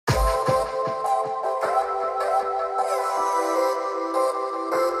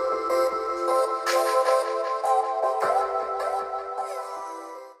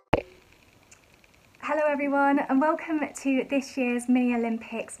and welcome to this year's Mini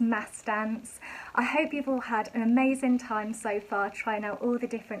Olympics maths dance. I hope you've all had an amazing time so far trying out all the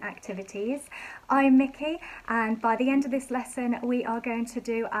different activities. I'm Micky, and by the end of this lesson we are going to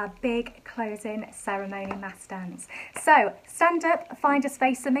do our big closing ceremony maths dance. So stand up, find a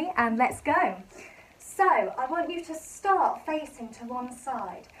space for me and let's go. So I want you to start facing to one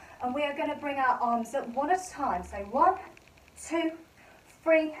side and we are going to bring our arms up one at a time. So 1, 2,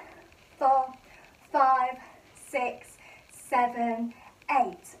 3, 4, 5, 6, 7,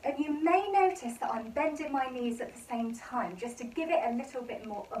 8. And you may notice that I'm bending my knees at the same time just to give it a little bit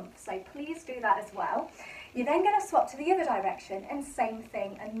more oomph. So please do that as well. You're then going to swap to the other direction and same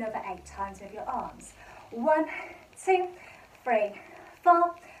thing another 8 times with your arms. 1, 2, 3,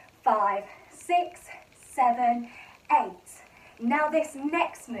 4, 5, 6, 7, 8. Now this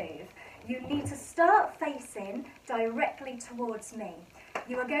next move, you need to start facing directly towards me.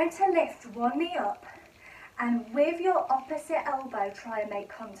 You are going to lift one knee up and with your opposite elbow try and make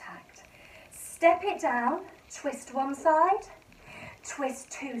contact. Step it down, twist one side,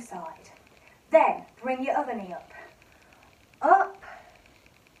 twist two side. Then bring your other knee up. Up,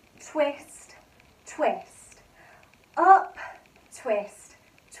 twist, twist. Up, twist,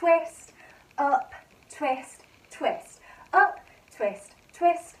 twist. Up, twist, twist. Up, twist,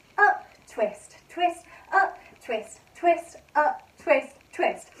 twist. Up, twist, twist. Up, twist, twist. Up, twist,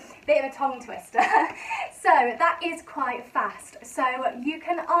 twist. Bit of a tongue twister. So that is quite fast. So you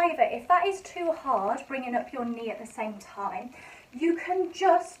can either, if that is too hard, bringing up your knee at the same time, you can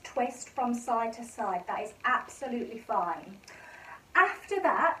just twist from side to side. That is absolutely fine. After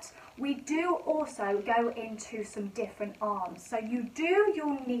that, we do also go into some different arms. So you do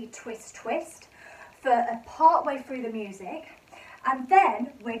your knee twist twist for a part way through the music, and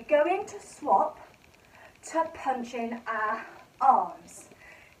then we're going to swap to punching our arms.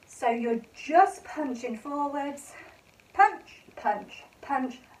 So you're just punching forwards, punch, punch,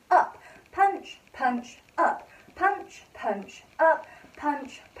 punch, up, punch, punch, up, punch, punch, up,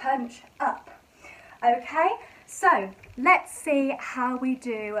 punch, punch, up. Okay, so let's see how we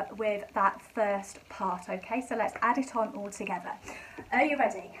do with that first part, okay? So let's add it on all together. Are you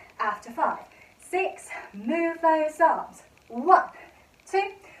ready? After 5, 6, move those arms. 1,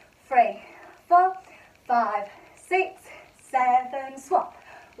 2, 3, 4, 5, 6, 7, swap.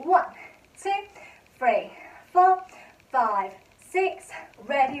 1, 2, 3, 4, 5, 6,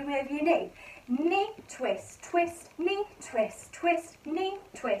 ready with your knee. Knee, twist, twist, knee, twist, twist, knee,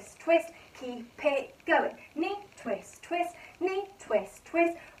 twist, twist, keep it going. Knee, twist, twist, knee, twist,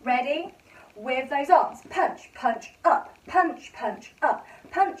 twist, ready with those arms. Punch, punch, up, punch, punch, up,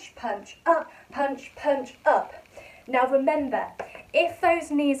 punch, punch, up, punch, punch, up. Now remember, if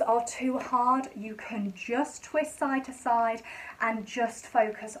those knees are too hard, you can just twist side to side and just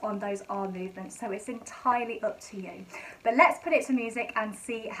focus on those arm movements. So it's entirely up to you. But let's put it to music and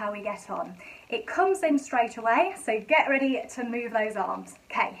see how we get on. It comes in straight away, so get ready to move those arms.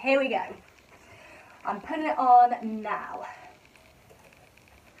 Okay, here we go. I'm putting it on now.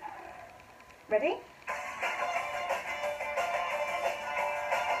 Ready?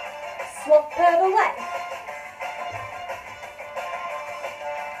 Swap her away.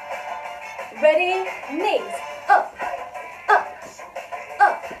 Ready, knees, up, up,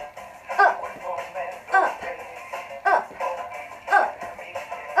 up, up, up, up, up,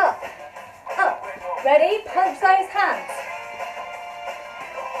 up, up. Ready, punch those hands.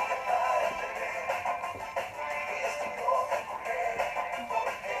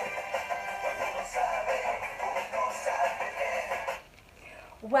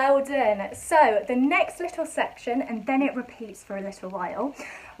 Well done. So the next little section, and then it repeats for a little while.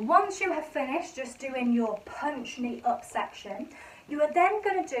 Once you have finished just doing your punch knee up section, you are then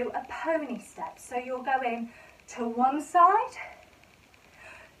going to do a pony step. So you're going to one side,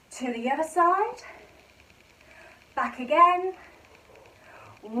 to the other side, back again,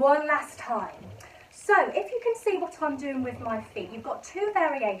 one last time. So if you can see what I'm doing with my feet, you've got 2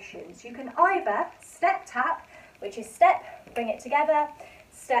 variations. You can either step tap, which is step, bring it together,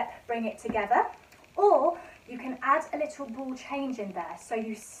 step, bring it together, or you can add a little ball change in there. So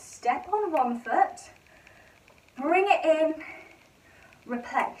you step on one foot, bring it in,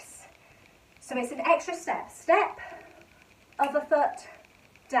 replace. So it's an extra step. Step, other foot,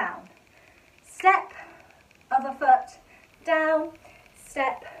 down. Step, other foot, down.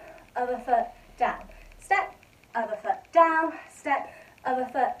 Step, other foot, down. Step, other foot, down. Step, other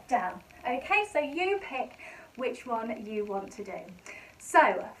foot, down. Okay, so you pick which one you want to do.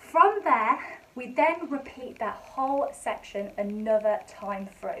 So from there, we then repeat that whole section another time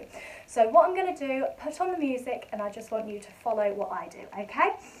through. So what I'm going to do, put on the music and I just want you to follow what I do,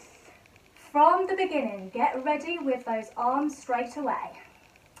 okay? from the beginning, get ready with those arms straight away.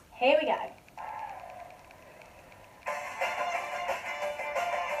 Here we go.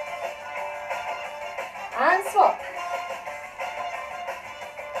 And swap.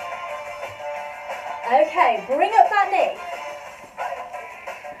 Okay, bring up that knee.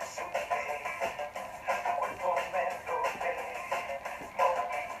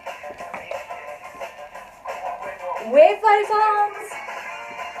 With those arms.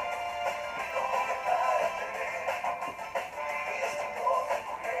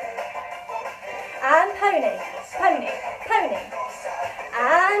 And pony, pony, pony.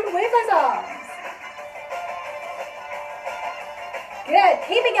 And with those arms. Good,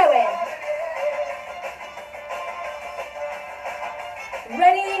 keep it going.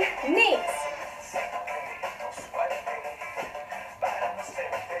 Ready, knees.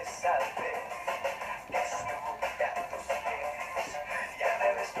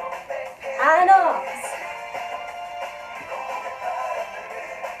 And arms.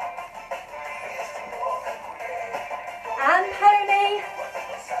 And pony.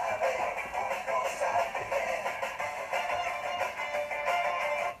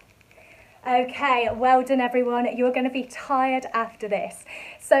 Okay, well done everyone. You're going to be tired after this.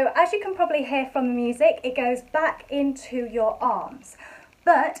 So as you can probably hear from the music, it goes back into your arms.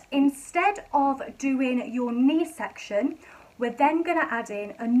 But instead of doing your knee section, we're then going to add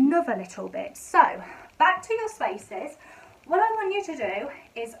in another little bit. So back to your spaces. What I want you to do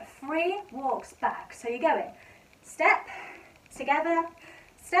is 3 walks back. So you're going step, together,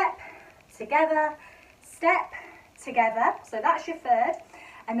 step, together, step, together. So that's your third.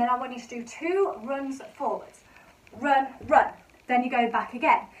 And then I want you to do 2 runs forwards. Run, run. Then you go back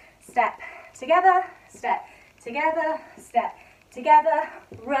again. Step, together, step, together, step, together,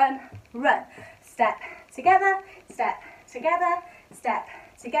 run, run. Step, together, step, together, step,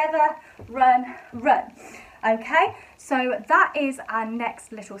 together, run, run. Okay, so that is our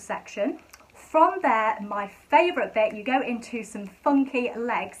next little section. From there, my favourite bit, you go into some funky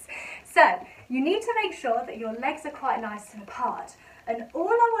legs. So you need to make sure that your legs are quite nice and apart. And all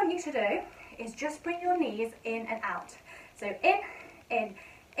I want you to do is just bring your knees in and out. So in, in,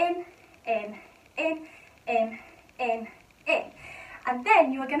 in, in, in, in, in, in. And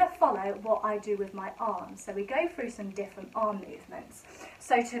then you're going to follow what I do with my arms. So we go through some different arm movements.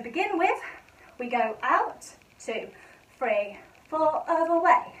 So to begin with, we go out, 2, 3, 4, other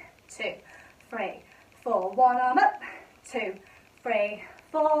way, 2, 3, 4, one arm up, 2, 3,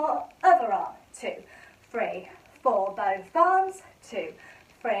 4, other arm, 2, 3, 4, both arms, 2,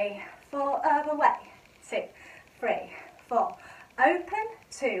 3, 4, other way, 2, 3, 4, open,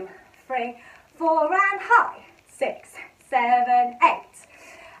 2, 3, 4, and high, 6, 7, 8.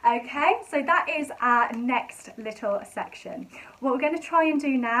 Okay, so that is our next little section. What we're going to try and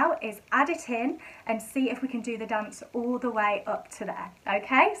do now is add it in and see if we can do the dance all the way up to there.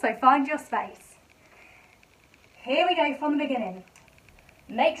 Okay, so find your space. Here we go from the beginning.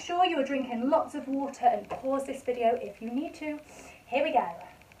 Make sure you're drinking lots of water and pause this video if you need to. Here we go.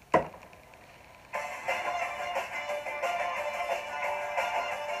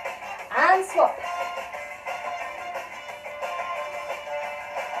 And swap.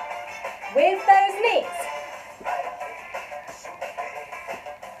 With those knees.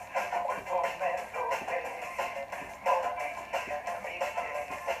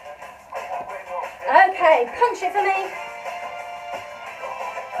 Okay, punch it for me.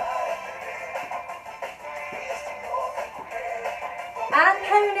 And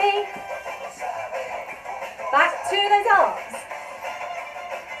pony. Back to those arms.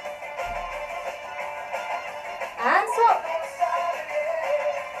 And swap.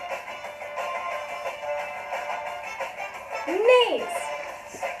 Knees.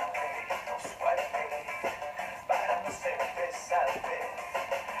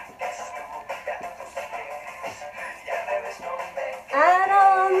 And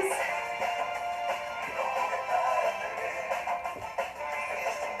arms.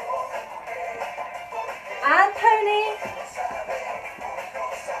 And pony.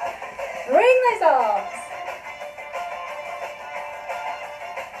 Bring those arms.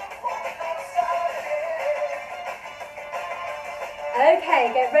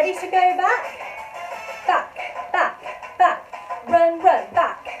 Okay, get ready to go back. Back, back, back. Run, run,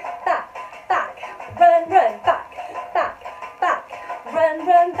 back, back, back. Run, run, back, back, back. Run,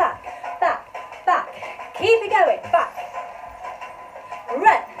 run, back, back, back. Keep it going, back.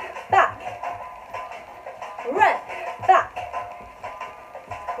 Run, back. Run, back.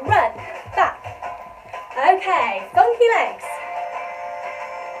 Run, back. Okay, funky legs.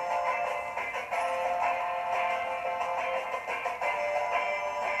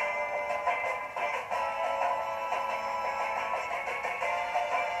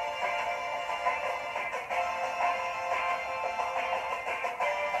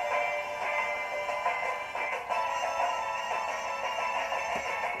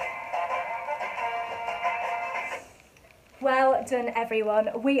 done, everyone.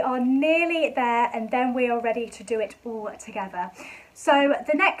 We are nearly there, and then we are ready to do it all together. So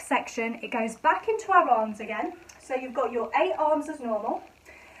the next section, it goes back into our arms again. So you've got your 8 arms as normal.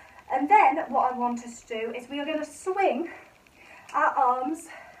 And then what I want us to do is we are going to swing our arms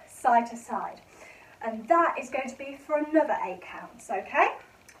side to side. And that is going to be for another 8 counts, okay?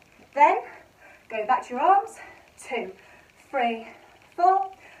 Then go back to your arms, 2, 3,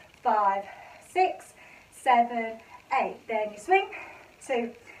 4, 5, 6, 7, 8. Then you swing,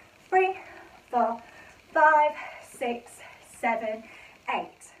 2, 3, 4, 5, 6, 7, 8.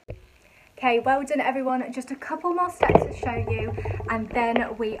 Okay, well done everyone. Just a couple more steps to show you, and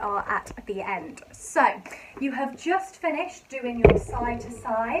then we are at the end. So you have just finished doing your side to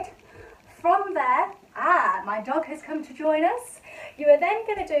side. From there, my dog has come to join us. You are then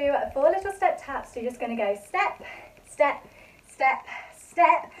going to do 4 little step taps. So you're just going to go step, step, step,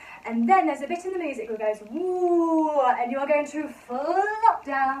 step, and then there's a bit in the music that goes woo, and you are going to flop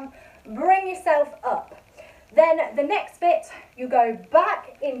down, bring yourself up. Then the next bit, you go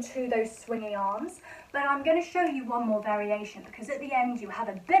back into those swinging arms, but I'm going to show you one more variation, because at the end you have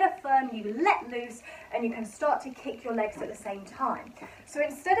a bit of fun, you let loose, and you can start to kick your legs at the same time. So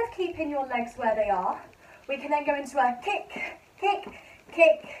instead of keeping your legs where they are, we can then go into a kick, kick,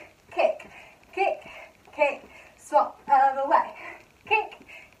 kick, kick, kick, kick, swap other way, kick,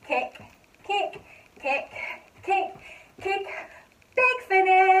 kick, kick, kick, kick, kick, big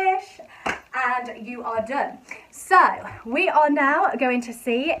finish. And you are done. So we are now going to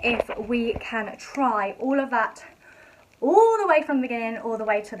see if we can try all of that all the way from the beginning all the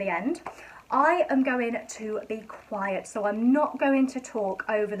way to the end. I am going to be quiet, so I'm not going to talk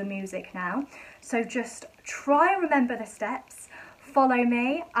over the music now. So just try and remember the steps, follow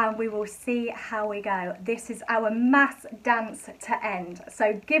me, and we will see how we go. This is our mass dance to end.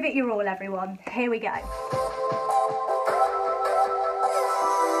 So give it your all, everyone. Here we go.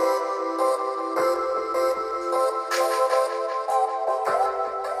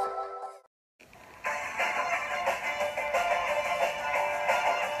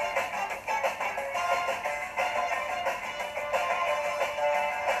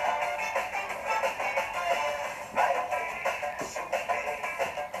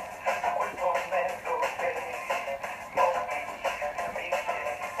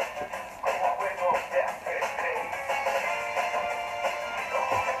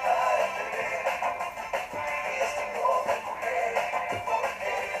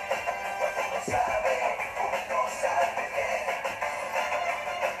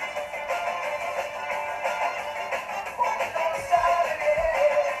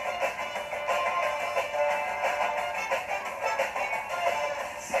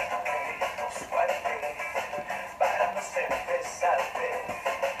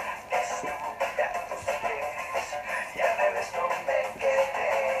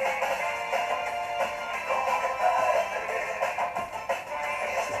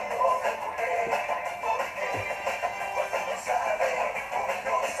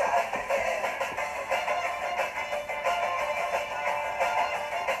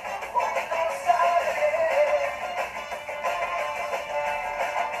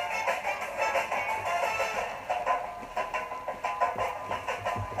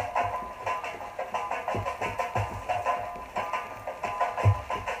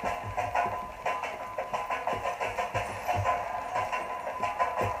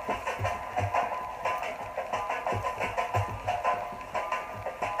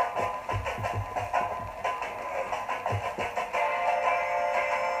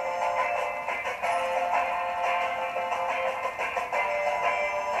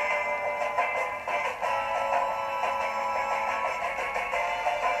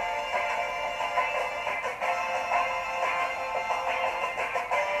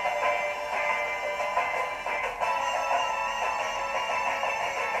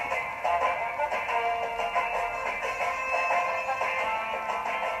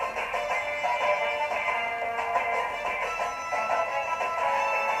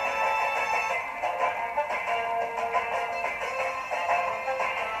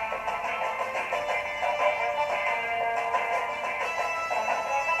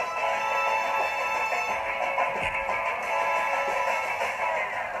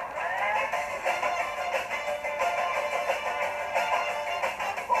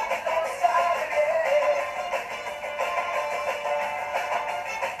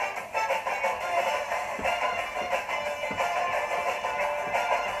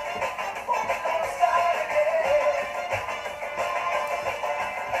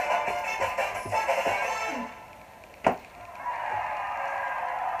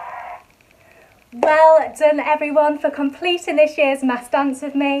 done, everyone, for completing this year's maths dance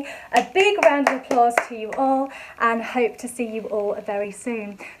with me. A big round of applause to you all, and hope to see you all very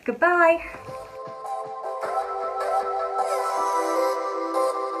soon. Goodbye.